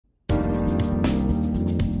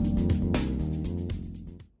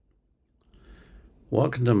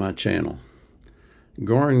Welcome to my channel.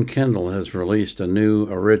 Gorran Kendall has released a new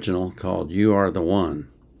original called You Are the One,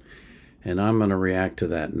 and I'm going to react to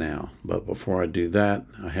that now. But before I do that,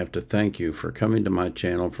 I have to thank you for coming to my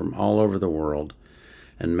channel from all over the world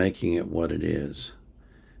and making it what it is.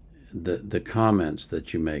 The comments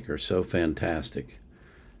that you make are so fantastic.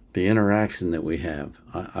 The interaction that we have,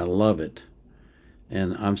 I love it.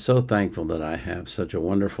 And I'm so thankful that I have such a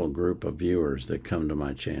wonderful group of viewers that come to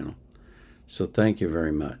my channel. So thank you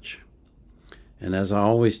very much. And as I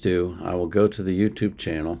always do, I will go to the YouTube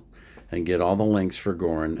channel and get all the links for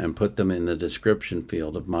Gorran and put them in the description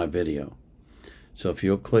field of my video. So if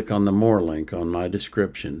you'll click on the More link on my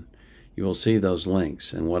description, you will see those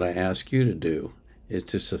links. And what I ask you to do is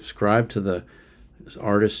to subscribe to the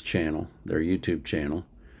artist's channel, their YouTube channel,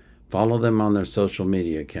 follow them on their social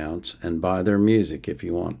media accounts, and buy their music if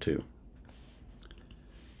you want to.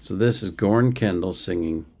 So this is Gorran Kendall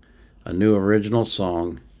singing a new original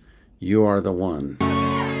song, You Are the One.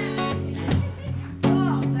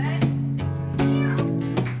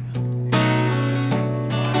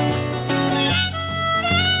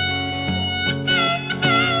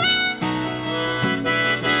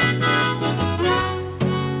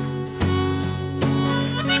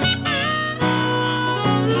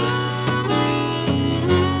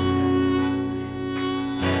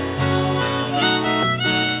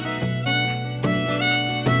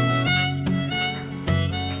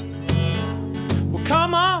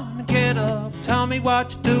 Come on, get up, tell me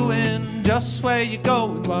what you're doing, just where you're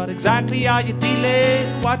going, what exactly are you dealing,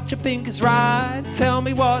 what you think is right, tell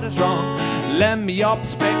me what is wrong, lend me your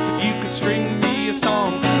perspective, you can string me a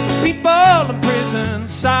song. People in prison,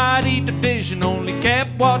 society division, only get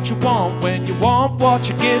what you want when you want what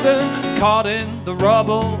you're given, caught in the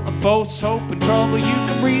rubble of false hope and trouble, you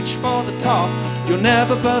can reach for the top, you'll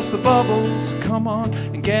never burst the bubbles, come on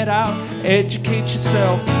and get out, educate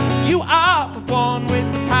yourself. You are the one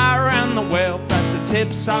with the power and the wealth at the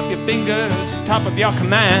tips of your fingers, top of your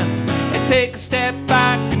command. And take a step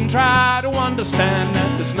back and try to understand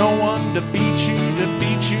that there's no one to beat you,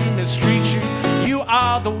 mistreat you. You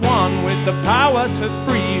are the one with the power to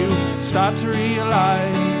free you. Start to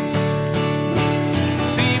realize,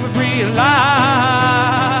 see but realize.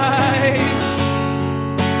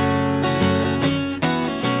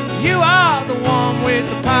 You are the one with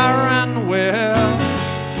the power and the wealth.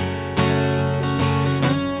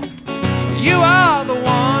 You are the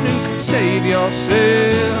one who can save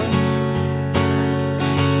yourself.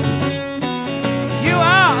 You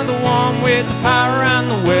are the one with the power and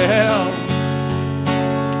the wealth.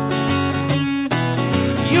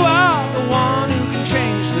 You are the one who can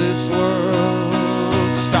change this world.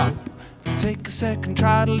 Stop. Take a second,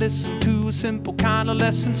 try to listen to a simple kind of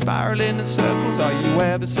lesson. Spiraling in circles, are you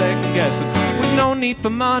ever second guessing? With no need for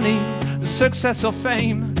money, success or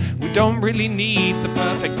fame. We don't really need the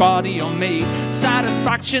perfect body or mate.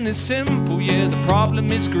 Satisfaction is simple, yeah, the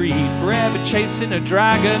problem is greed. Forever chasing a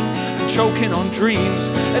dragon and choking on dreams.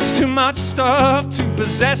 There's too much stuff to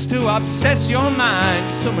possess, to obsess your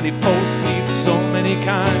mind. So many false needs of so many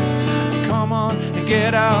kinds. Come on and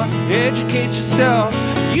get out, educate yourself.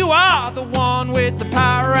 You are the one with the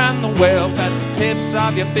power and the wealth at the tips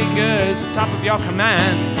of your fingers, top of your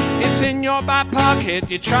command. It's in your back pocket,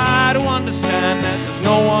 you try to understand that there's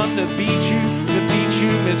no one to beat you,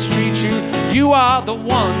 mistreat you. You are the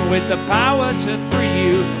one with the power to free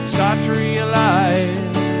you. Start to realize,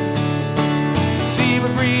 see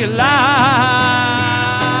but realize.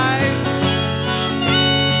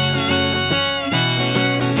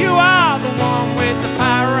 You are the one with the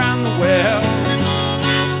power and the wealth.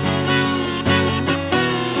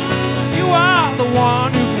 You are the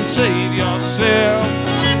one who can save yourself.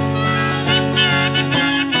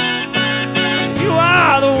 You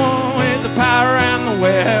are the one with the power and the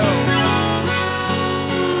wealth.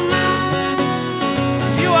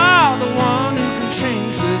 You are the one who can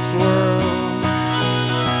change this world.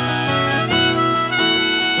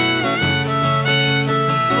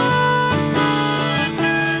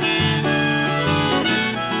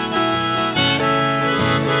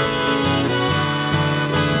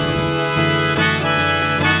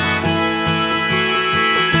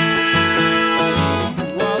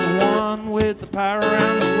 The power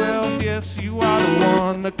and the wealth, yes, you are the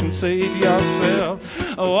one that can save yourself.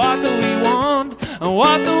 What do we want and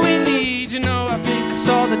what do we need? You know, I think I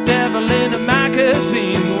saw the devil in a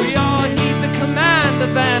magazine. We all heed the command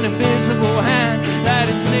of an invisible hand that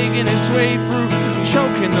is snaking its way through and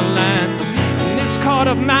choking the land. In this court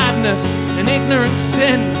of madness and ignorant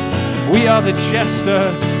sin, we are the jester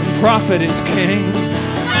and prophet is king.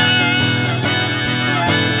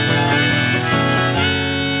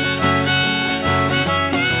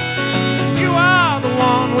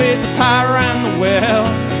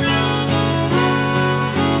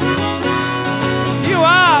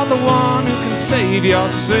 save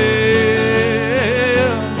yourself.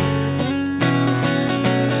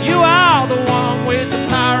 You are the one with the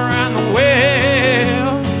power and the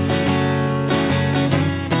will.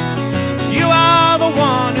 You are the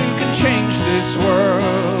one who can change this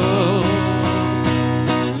world.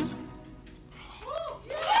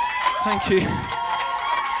 Thank you.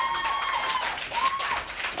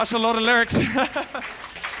 That's a lot of lyrics.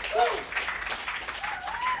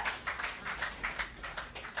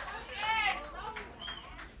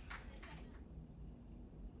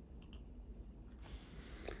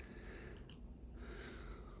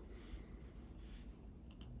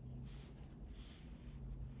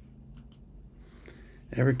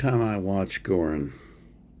 Every time I watch Gorran,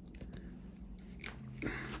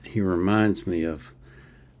 he reminds me of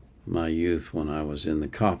my youth when I was in the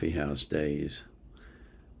coffee house days.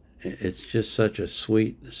 It's just such a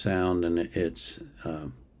sweet sound, and it's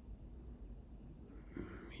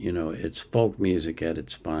it's folk music at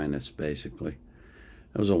its finest, basically.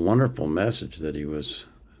 It was a wonderful message that he was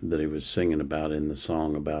singing about in the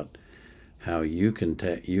song, about how you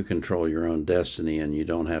control your own destiny, and you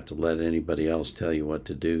don't have to let anybody else tell you what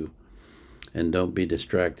to do, and don't be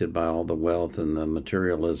distracted by all the wealth and the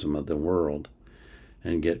materialism of the world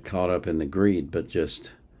and get caught up in the greed, but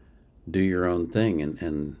just do your own thing.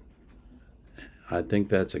 And I think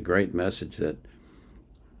that's a great message, that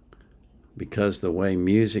because the way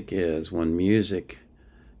music is, when music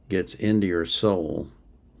gets into your soul,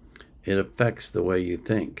 it affects the way you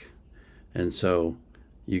think. And so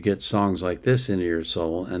you get songs like this into your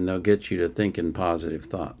soul, and they'll get you to thinking positive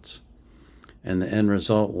thoughts. And the end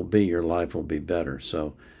result will be your life will be better.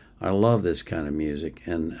 So I love this kind of music,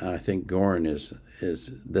 and I think Gorran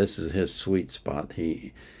this is his sweet spot.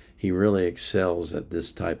 He really excels at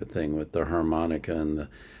this type of thing with the harmonica and the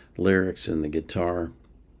lyrics and the guitar.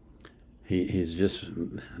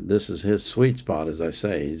 This is his sweet spot, as I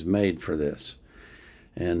say. He's made for this.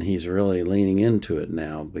 And he's really leaning into it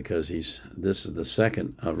now, because this is the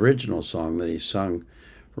second original song that he's sung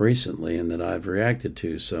recently and that I've reacted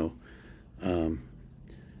to. So I'm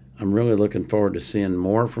really looking forward to seeing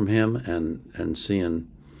more from him, and seeing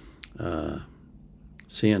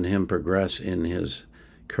him progress in his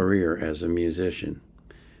career as a musician.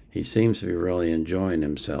 He seems to be really enjoying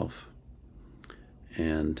himself,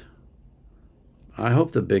 and I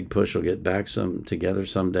hope the Big Push will get back together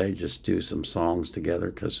someday, just do some songs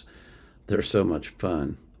together, because they're so much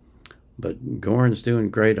fun. But Gorran's doing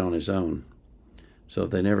great on his own, so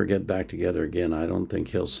if they never get back together again, I don't think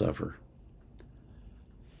he'll suffer.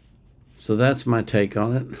 So that's my take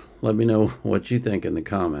on it. Let me know what you think in the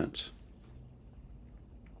comments.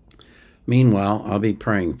 Meanwhile, I'll be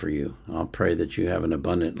praying for you. I'll pray that you have an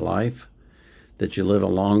abundant life, that you live a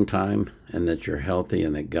long time, and that you're healthy,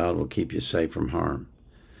 and that God will keep you safe from harm.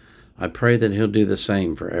 I pray that he'll do the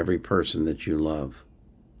same for every person that you love.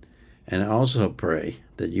 And I also pray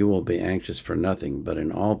that you will be anxious for nothing, but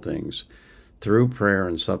in all things, through prayer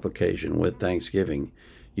and supplication with thanksgiving,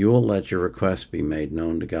 you will let your requests be made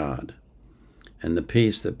known to God. And the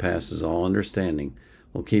peace that passes all understanding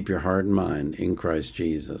will keep your heart and mind in Christ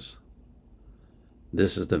Jesus.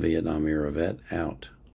 This is the Vietnam Era Vet, out.